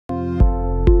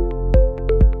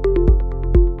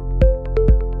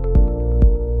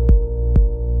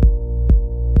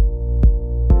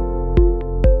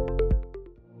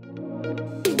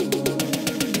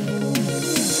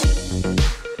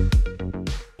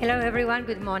Hello, everyone.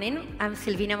 Good morning. I'm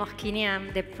Silvina Moschini.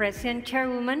 I'm the president,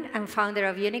 chairwoman, and founder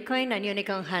of Unicoin and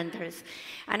Unicorn Hunters.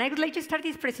 And I would like to start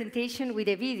this presentation with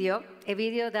a video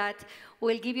that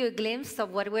will give you a glimpse of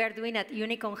what we are doing at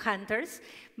Unicorn Hunters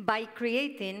by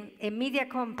creating a media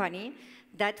company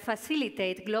that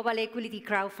facilitates global equity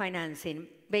crowdfunding,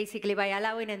 basically by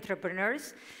allowing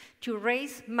entrepreneurs to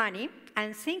raise money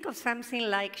and think of something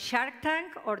like Shark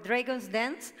Tank or Dragon's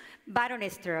Dance, but on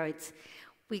steroids.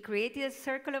 We created a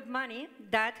circle of money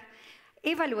that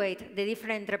evaluates the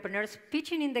different entrepreneurs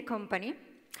pitching in the company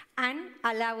and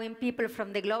allowing people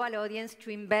from the global audience to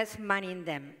invest money in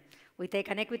them. We take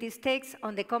an equity stakes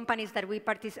on the companies that we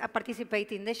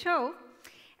participate in the show,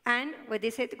 and with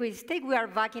this equity stake, we are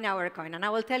backing our coin. And I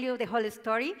will tell you the whole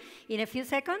story in a few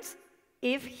seconds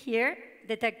if here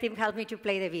the tech team helps me to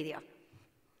play the video.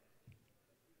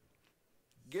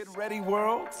 Get ready,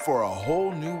 world, for a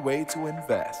whole new way to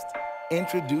invest.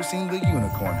 Introducing the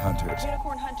Unicorn Hunters.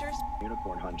 Unicorn Hunters.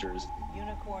 Unicorn Hunters.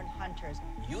 Unicorn Hunters.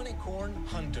 Unicorn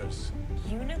Hunters.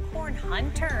 Unicorn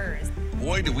Hunters.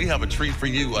 Boy, do we have a treat for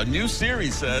you. A new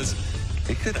series says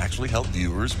it could actually help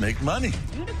viewers make money.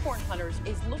 Unicorn Hunters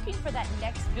is looking for that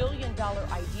next billion-dollar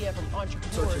idea from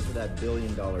entrepreneurs. Searching for that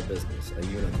billion-dollar business, a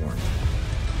unicorn.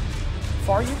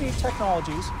 Far UV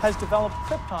Technologies has developed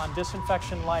Krypton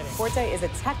disinfection lighting. Forte is a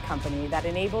tech company that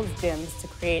enables gyms to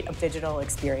create a digital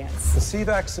experience. The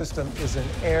CVAC system is an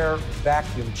air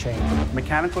vacuum chamber.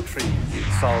 Mechanical trees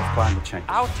solve climate change.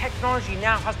 Our technology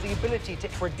now has the ability to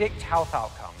predict health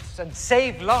outcomes and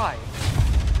save lives.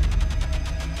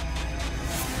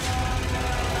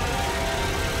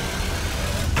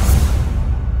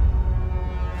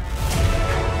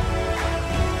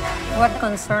 What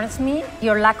concerns me,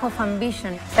 your lack of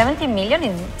ambition. 70 million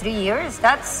in 3 years,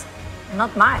 that's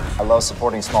not much. I love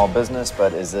supporting small business,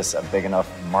 but is this a big enough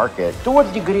market? To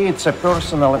what degree it's a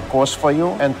personal cost for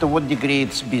you, and to what degree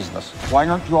it's business? Why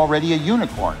aren't you already a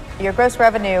unicorn? Your gross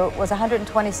revenue was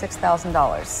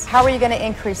 $126,000. How are you going to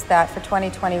increase that for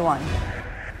 2021?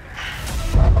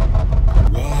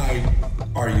 Why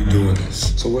are you doing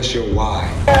this? So what's your why?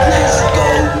 Let's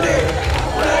go, Nick!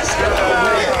 Let's go,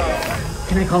 Nick!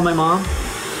 Can I call my mom?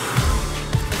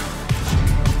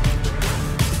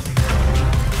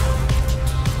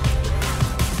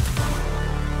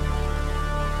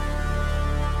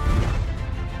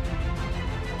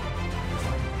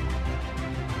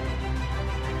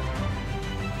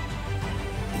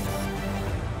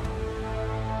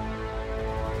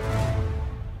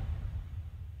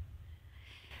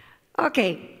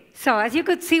 Okay. So as you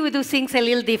could see, we do things a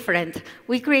little different.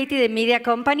 We created a media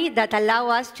company that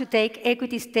allows us to take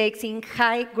equity stakes in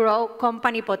high-growth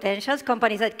company potentials,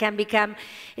 companies that can become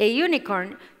a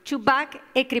unicorn, to back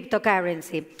a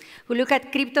cryptocurrency. We look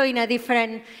at crypto in a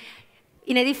different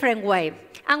way.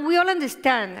 And we all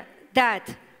understand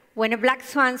that when a black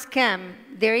swans come,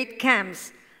 there it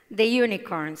comes, the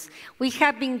unicorns. We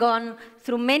have been gone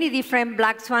through many different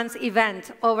black swans events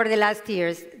over the last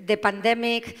years. The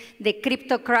pandemic, the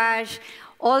crypto crash,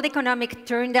 all the economic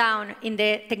turndown in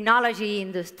the technology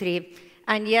industry.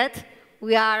 And yet,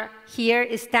 we are here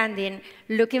standing,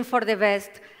 looking for the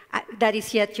best that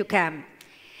is yet to come.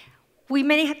 We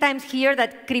many times hear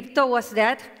that crypto was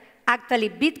dead. Actually,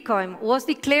 Bitcoin was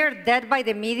declared dead by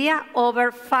the media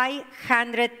over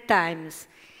 500 times.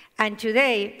 And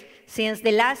today, since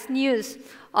the last news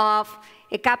of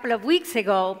a couple of weeks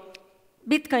ago,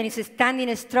 Bitcoin is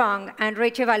standing strong and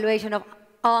reached a valuation of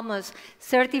almost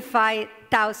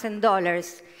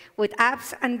 $35,000 with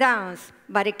ups and downs,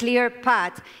 but a clear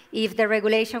path if the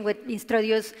regulation would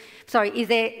introduce, if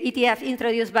the ETF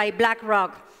introduced by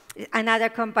BlackRock and other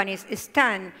companies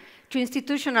stand to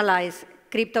institutionalize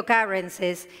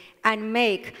cryptocurrencies and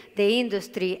make the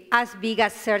industry as big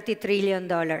as $30 trillion.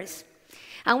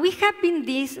 And we had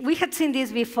seen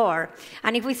this before.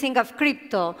 And if we think of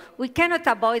crypto, we cannot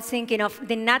avoid thinking of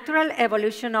the natural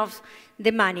evolution of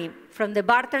the money, from the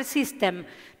barter system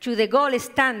to the gold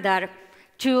standard,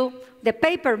 to the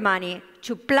paper money,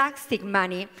 to plastic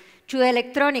money, to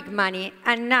electronic money,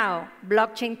 and now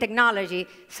blockchain technology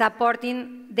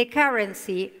supporting the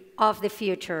currency of the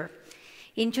future.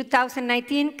 In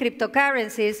 2019,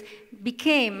 cryptocurrencies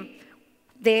became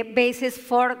the basis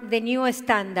for the new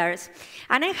standards.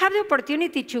 And I have the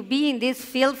opportunity to be in this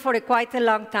field for quite a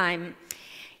long time.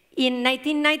 In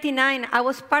 1999, I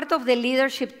was part of the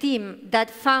leadership team that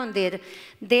founded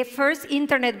the first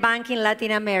internet bank in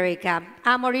Latin America.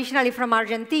 I'm originally from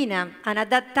Argentina, and at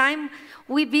that time,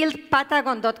 we built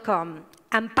Patagon.com.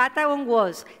 And Patagon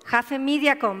was half a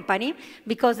media company,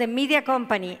 because the media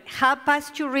company helped us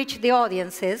to reach the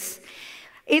audiences,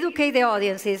 educate the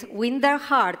audiences, win their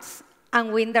hearts,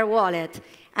 and win their wallet.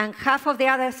 And half of the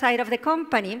other side of the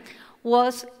company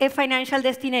was a financial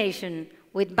destination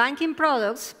with banking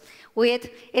products, with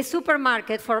a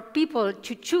supermarket for people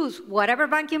to choose whatever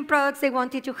banking products they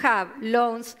wanted to have,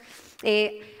 loans,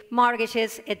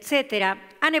 mortgages, etc.,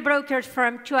 and a brokerage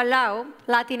firm to allow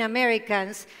Latin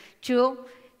Americans to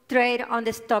trade on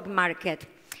the stock market.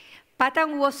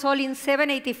 Patam was sold in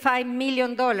 $785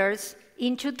 million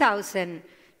in 2000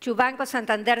 to Banco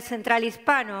Santander Central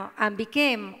Hispano and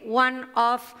became one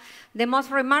of the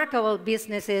most remarkable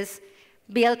businesses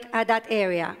built at that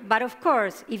area. But of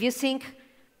course, if you think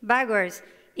backwards,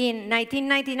 in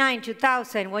 1999,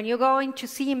 2000, when you go in to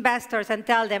see investors and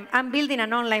tell them, I'm building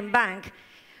an online bank,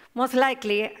 most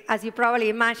likely, as you probably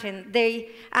imagine, the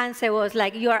answer was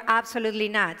like, you are absolutely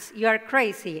nuts, you are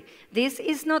crazy. This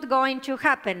is not going to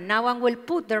happen. No one will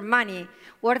put their money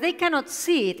where they cannot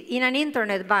see it in an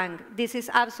internet bank. This is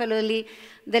absolutely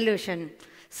delusion.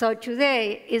 So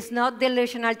today, it's not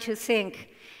delusional to think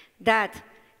that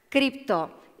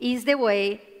crypto is the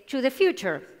way to the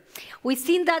future. We've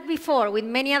seen that before with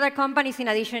many other companies in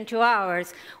addition to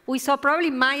ours. We saw probably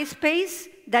MySpace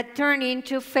that turned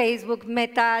into Facebook,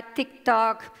 Meta,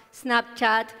 TikTok,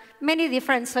 Snapchat, many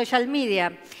different social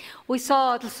media. We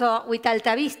saw also with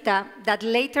Altavista that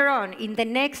later on in the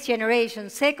next generation,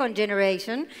 second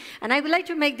generation, and I would like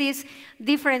to make this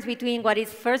difference between what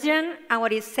is first gen and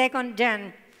what is second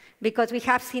gen, because we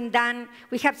have seen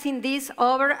this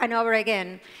over and over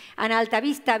again. And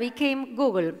Altavista became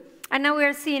Google. And now we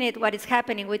are seeing it, what is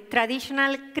happening with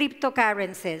traditional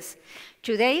cryptocurrencies.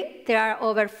 Today, there are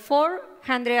over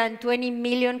 420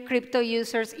 million crypto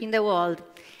users in the world.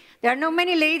 There are not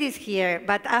many ladies here,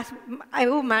 but as a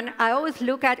woman, I always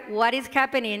look at what is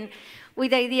happening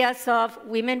with ideas of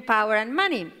women power and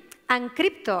money. And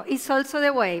crypto is also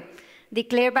the way,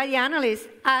 declared by the analysts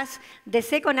as the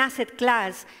second asset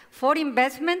class for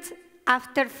investments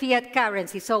after fiat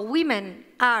currency. So women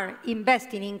are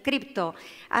investing in crypto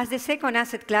as the second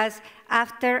asset class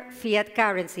after fiat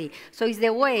currency. So it's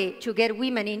the way to get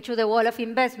women into the world of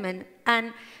investment.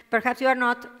 And perhaps you are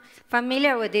not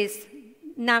familiar with this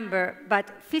number,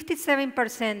 but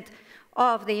 57%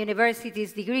 of the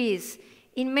university's degrees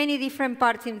in many different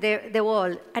parts in the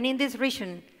world and in this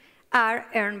region are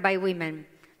earned by women.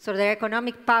 So their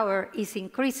economic power is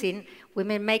increasing.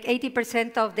 Women make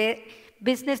 80% of the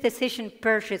business decision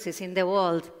purchases in the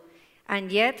world.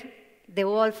 And yet, the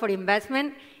world for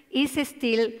investment is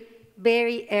still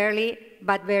very early,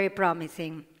 but very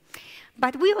promising.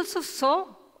 But we also saw,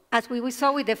 as we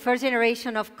saw with the first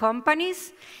generation of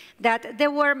companies, that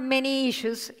there were many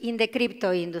issues in the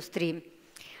crypto industry.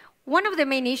 One of the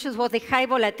main issues was the high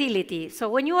volatility. So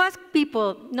when you ask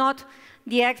people, not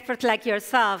the experts like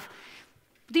yourself,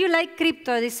 do you like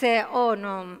crypto? They say, oh,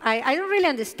 no, I don't really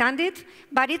understand it,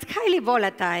 but it's highly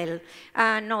volatile.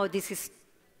 No, this is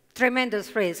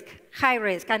tremendous risk, high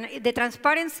risk. And the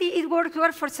transparency, it works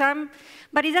well for some,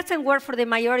 but it doesn't work for the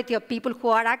majority of people who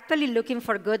are actually looking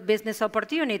for good business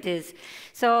opportunities.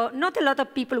 So not a lot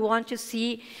of people want to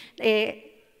see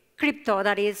a crypto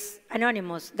that is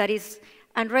anonymous, that is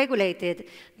unregulated,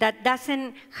 that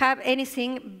doesn't have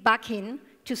anything backing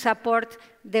to support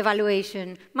the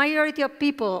valuation. Majority of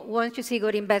people want to see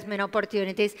good investment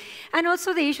opportunities. And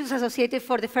also the issues associated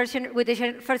with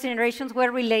the first generations were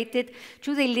related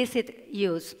to the illicit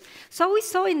use. So we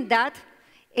saw in that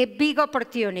a big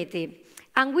opportunity.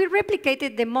 And we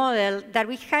replicated the model that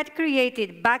we had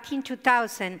created back in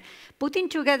 2000, putting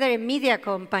together a media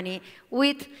company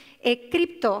with a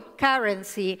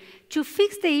cryptocurrency to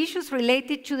fix the issues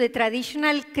related to the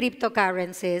traditional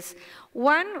cryptocurrencies.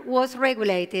 One was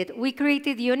regulated. We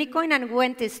created Unicoin and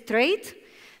went straight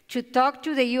to talk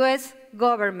to the US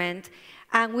government.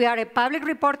 And we are a public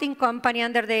reporting company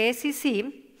under the SEC.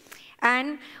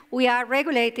 And we are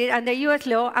regulated under US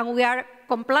law, and we are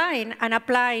complying and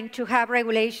applying to have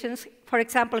regulations. For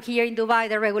example, here in Dubai,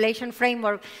 the regulation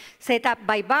framework set up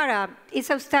by BARA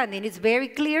is outstanding. It's very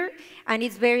clear, and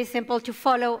it's very simple to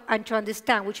follow and to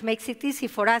understand, which makes it easy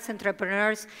for us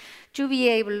entrepreneurs to be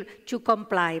able to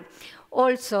comply.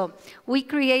 Also, we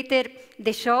created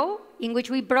the show in which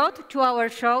we brought to our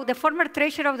show the former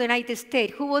Treasurer of the United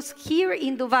States, who was here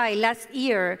in Dubai last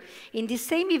year in the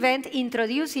same event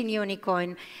introducing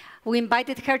Unicoin. We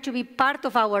invited her to be part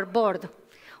of our board.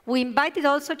 We invited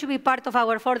also to be part of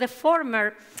our board the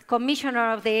former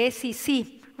Commissioner of the SEC,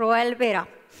 Roel Vera.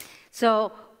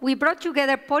 So we brought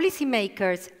together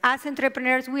policymakers. As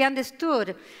entrepreneurs, we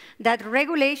understood that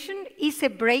regulation is a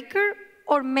breaker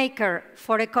or maker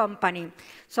for a company.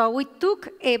 So we took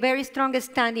a very strong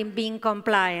stand in being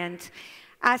compliant,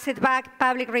 asset-backed,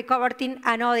 public reporting,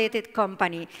 and audited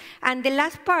company. And the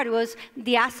last part was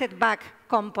the asset-backed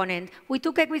component. We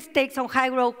took equity stakes on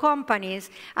high-growth companies,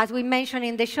 as we mentioned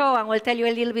in the show, and we'll tell you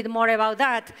a little bit more about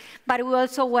that, but we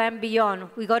also went beyond.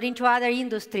 We got into other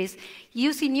industries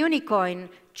using Unicoin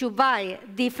to buy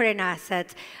different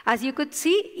assets. As you could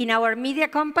see, in our media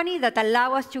company that allow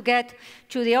us to get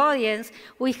to the audience,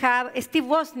 we have Steve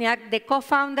Wozniak, the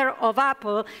co-founder of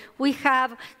Apple. We have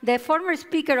the former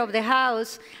Speaker of the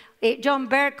House, John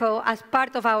Bercow, as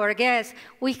part of our guests.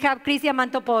 We have Chris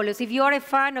Diamantopoulos. If you are a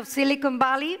fan of Silicon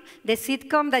Valley, the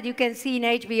sitcom that you can see in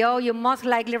HBO, you most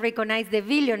likely recognize the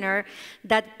billionaire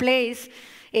that plays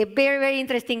a very, very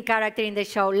interesting character in the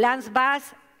show. Lance Bass,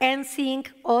 NSYNC,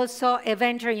 also a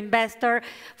venture investor,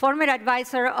 former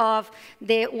advisor of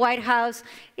the White House,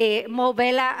 Mo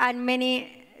Bella, and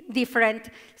many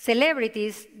different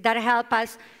celebrities that help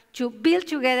us to build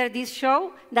together this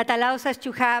show that allows us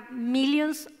to have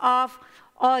millions of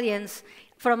audience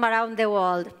from around the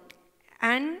world.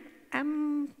 And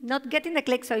I'm not getting the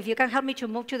click, so if you can help me to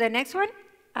move to the next one,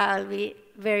 I'll be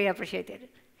very appreciated.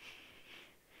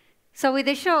 So with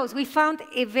the shows, we found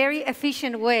a very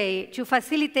efficient way to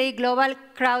facilitate global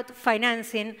crowd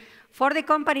financing for the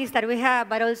companies that we have,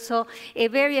 but also a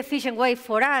very efficient way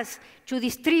for us to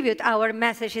distribute our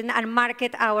messaging and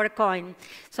market our coin.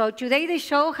 So today the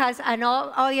show has an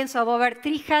audience of over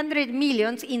 300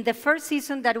 million in the first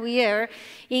season that we air,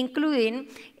 including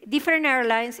different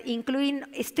airlines, including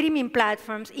streaming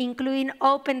platforms, including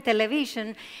open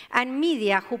television, and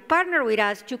media who partner with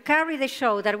us to carry the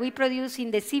show that we produce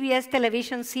in the CBS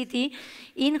television city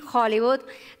in Hollywood,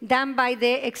 done by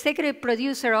the executive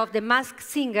producer of The Masked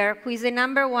Singer, who is the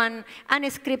 #1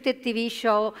 unscripted TV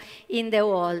show in the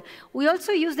world. We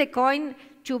also use the coin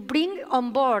to bring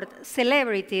on board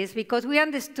celebrities because we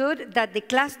understood that the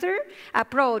cluster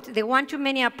approach, the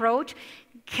one-to-many approach,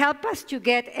 help us to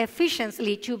get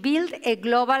efficiently to build a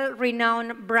global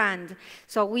renowned brand.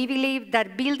 So we believe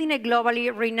that building a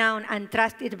globally renowned and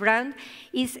trusted brand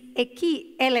is a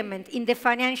key element in the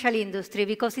financial industry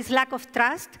because it's lack of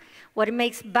trust what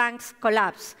makes banks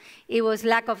collapse. It was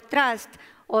lack of trust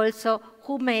also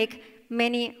who make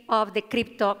many of the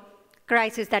crypto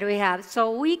crises that we have.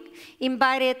 So we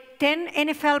invited 10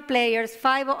 NFL players,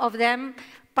 5 of them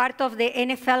part of the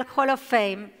NFL Hall of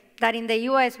Fame, that in the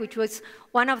US, which was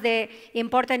one of the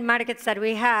important markets that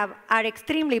we have, are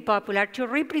extremely popular to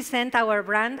represent our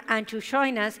brand and to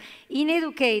join us in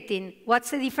educating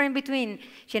what's the difference between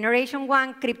Generation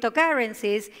 1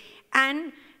 cryptocurrencies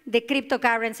and the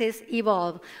cryptocurrencies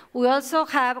evolve. We also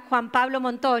have Juan Pablo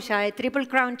Montoya, a Triple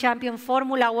Crown champion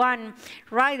Formula 1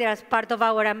 rider as part of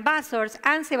our ambassadors,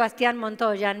 and Sebastián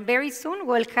Montoya. And very soon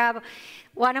we'll have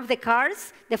one of the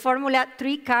cars, the Formula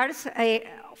 3 cars,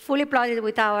 fully plotted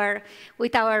with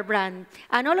our brand.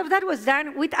 And all of that was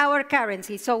done with our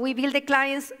currency. So we build the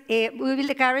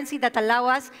currency that allow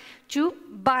us to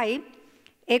buy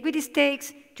equity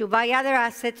stakes, to buy other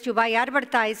assets, to buy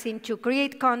advertising, to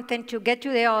create content, to get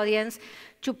to the audience,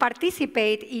 to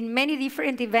participate in many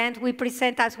different events. We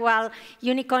present as well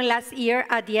Unicoin last year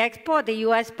at the Expo, the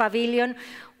US Pavilion.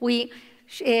 We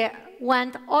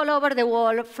went all over the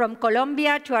world, from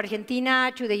Colombia to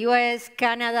Argentina to the US,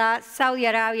 Canada, Saudi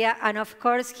Arabia, and of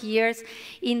course here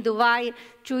in Dubai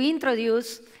to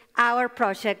introduce our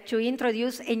project, to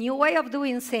introduce a new way of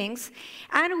doing things.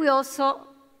 And we also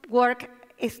work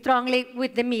strongly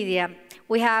with the media.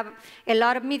 We have a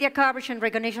lot of media coverage and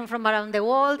recognition from around the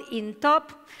world in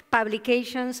top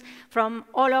publications from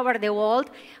all over the world.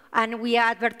 And we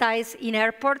advertise in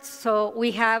airports, so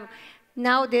we have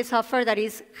now this offer that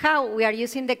is how we are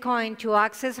using the coin to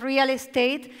access real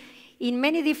estate in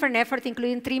many different efforts,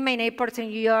 including 3 main airports in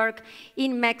New York,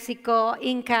 in Mexico,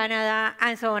 in Canada,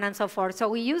 and so on and so forth. So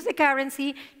we use the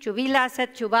currency to build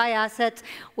assets, to buy assets.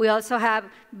 We also have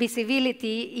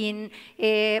visibility in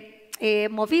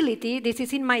mobility. This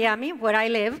is in Miami, where I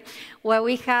live, where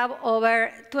we have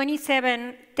over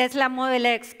 27 Tesla Model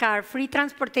X car, free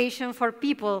transportation for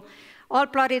people, all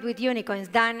plotted with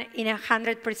Unicoins, done in a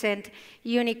 100%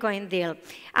 Unicoin deal.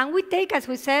 And we take, as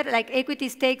we said, like equity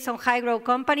stakes on high-growth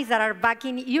companies that are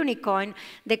backing Unicoin.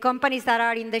 The companies that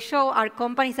are in the show are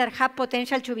companies that have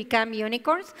potential to become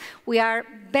unicorns. We are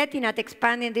betting at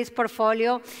expanding this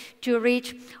portfolio to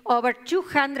reach over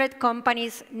 200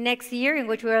 companies next year, in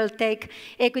which we will take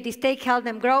equity stake, help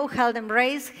them grow, help them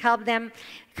raise, help them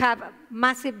have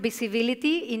massive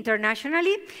visibility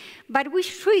internationally. But we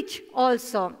switch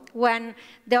also when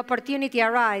the opportunity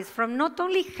arises from not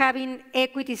only having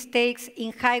equity stakes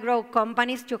in high-growth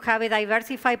companies to have a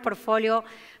diversified portfolio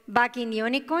back in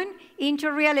Unicoin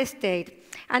into real estate.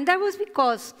 And that was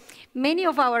because many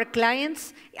of our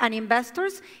clients and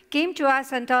investors came to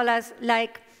us and told us,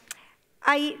 like,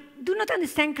 I do not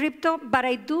understand crypto, but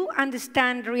I do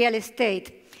understand real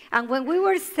estate. And when we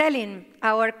were selling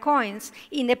our coins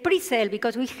in the pre-sale,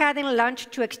 because we hadn't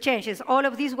launched to exchanges, all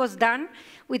of this was done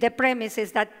with the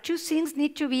premises that two things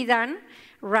need to be done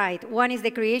right. One is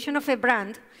the creation of a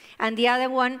brand, and the other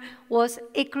one was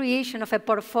a creation of a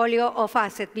portfolio of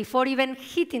assets before even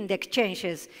hitting the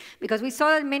exchanges. Because we saw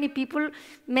that many people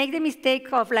make the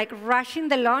mistake of like rushing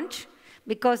the launch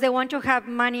because they want to have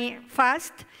money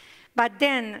fast, but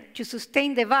then to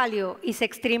sustain the value is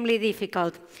extremely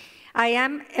difficult. I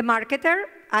am a marketer.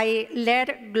 I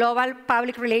led global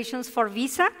public relations for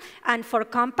Visa and for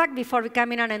Compaq before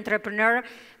becoming an entrepreneur.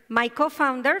 My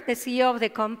co-founder, the CEO of the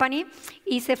company,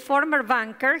 is a former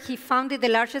banker. He founded the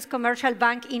largest commercial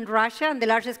bank in Russia and the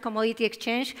largest commodity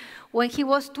exchange when he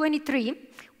was 23,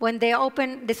 when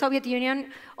the Soviet Union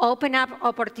opened up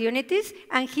opportunities,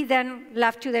 and he then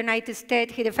left to the United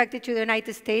States. He defected to the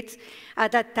United States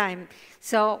at that time.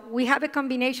 So we have a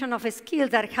combination of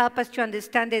skills that help us to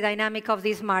understand the dynamic of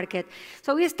this market.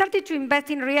 So we started to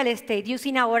invest in real estate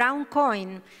using our own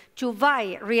coin to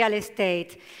buy real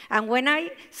estate. And when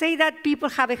I say that, people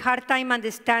have a hard time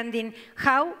understanding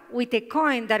how, with a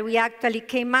coin that we actually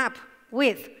came up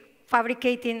with,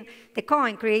 fabricating the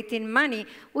coin, creating money,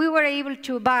 we were able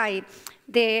to buy,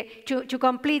 to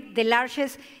complete the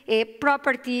largest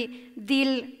property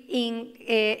deal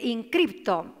in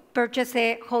crypto, purchase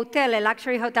a hotel, a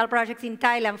luxury hotel project in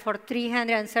Thailand for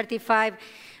 $335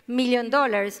 million.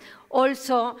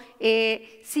 Also,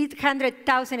 a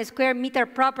 600,000 square meter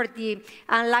property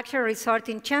and luxury resort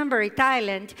in Chonburi,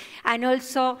 Thailand. And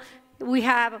also, we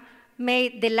have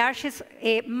made the largest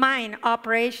mine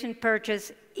operation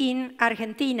purchase in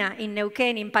Argentina, in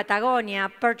Neuquén, in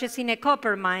Patagonia, purchasing a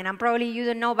copper mine. And probably you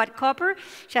don't know, but copper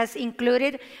just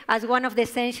included as one of the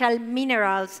essential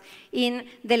minerals in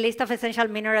the list of essential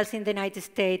minerals in the United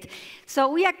States. So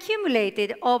we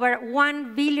accumulated over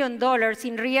 $1 billion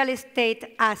in real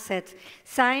estate assets,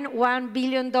 signed $1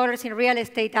 billion in real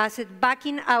estate assets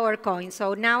backing our coin.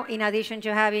 So now, in addition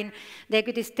to having the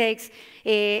equity stakes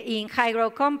in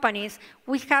high-growth companies,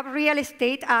 we have real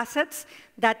estate assets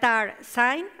that are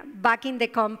signed backing the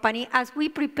company. As we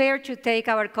prepare to take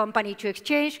our company to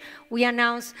exchange, we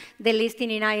announced the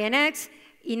listing in INX.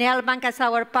 In L-Bank as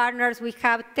our partners, we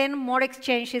have 10 more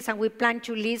exchanges, and we plan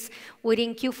to list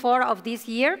within Q4 of this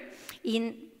year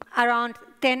in around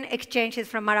 10 exchanges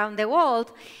from around the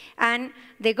world. And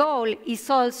the goal is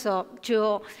also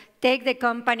to take the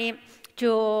company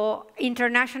to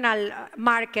international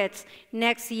markets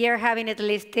next year, having it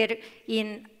listed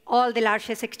in all the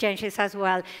largest exchanges as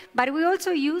well. But we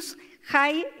also use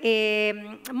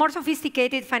more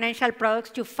sophisticated financial products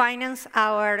to finance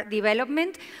our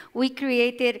development. We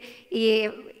created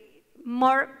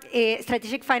more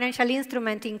strategic financial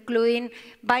instruments, including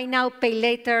buy now, pay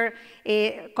later,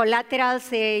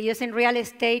 collaterals using real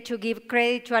estate to give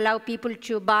credit to allow people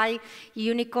to buy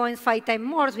Unicoins 5 times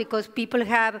more, because people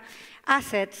have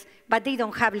assets, but they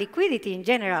don't have liquidity in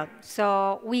general.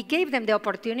 So we gave them the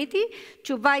opportunity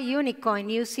to buy Unicoin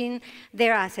using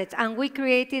their assets. And we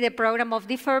created a program of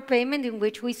deferred payment in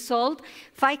which we sold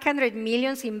 $500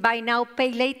 million in buy now,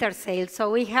 pay later sales.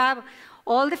 So we have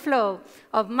all the flow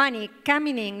of money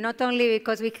coming in, not only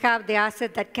because we have the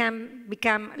asset that can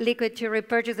become liquid to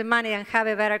repurchase the money and have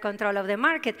a better control of the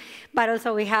market, but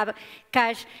also we have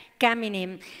cash coming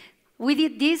in. We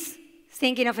did this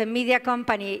thinking of a media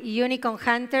company, Unicorn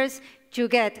Hunters, to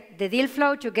get the deal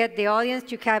flow, to get the audience,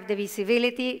 to have the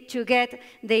visibility, to get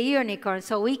the unicorn.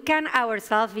 So we can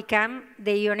ourselves become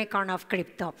the unicorn of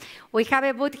crypto. We have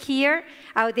a booth here,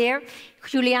 out there.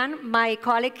 Julian, my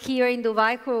colleague here in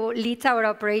Dubai, who leads our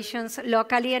operations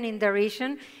locally and in the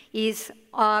region, is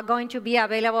going to be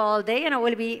available all day, and I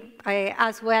will be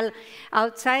as well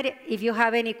outside. If you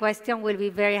have any question, we'll be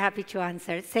very happy to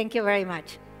answer. Thank you very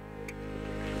much.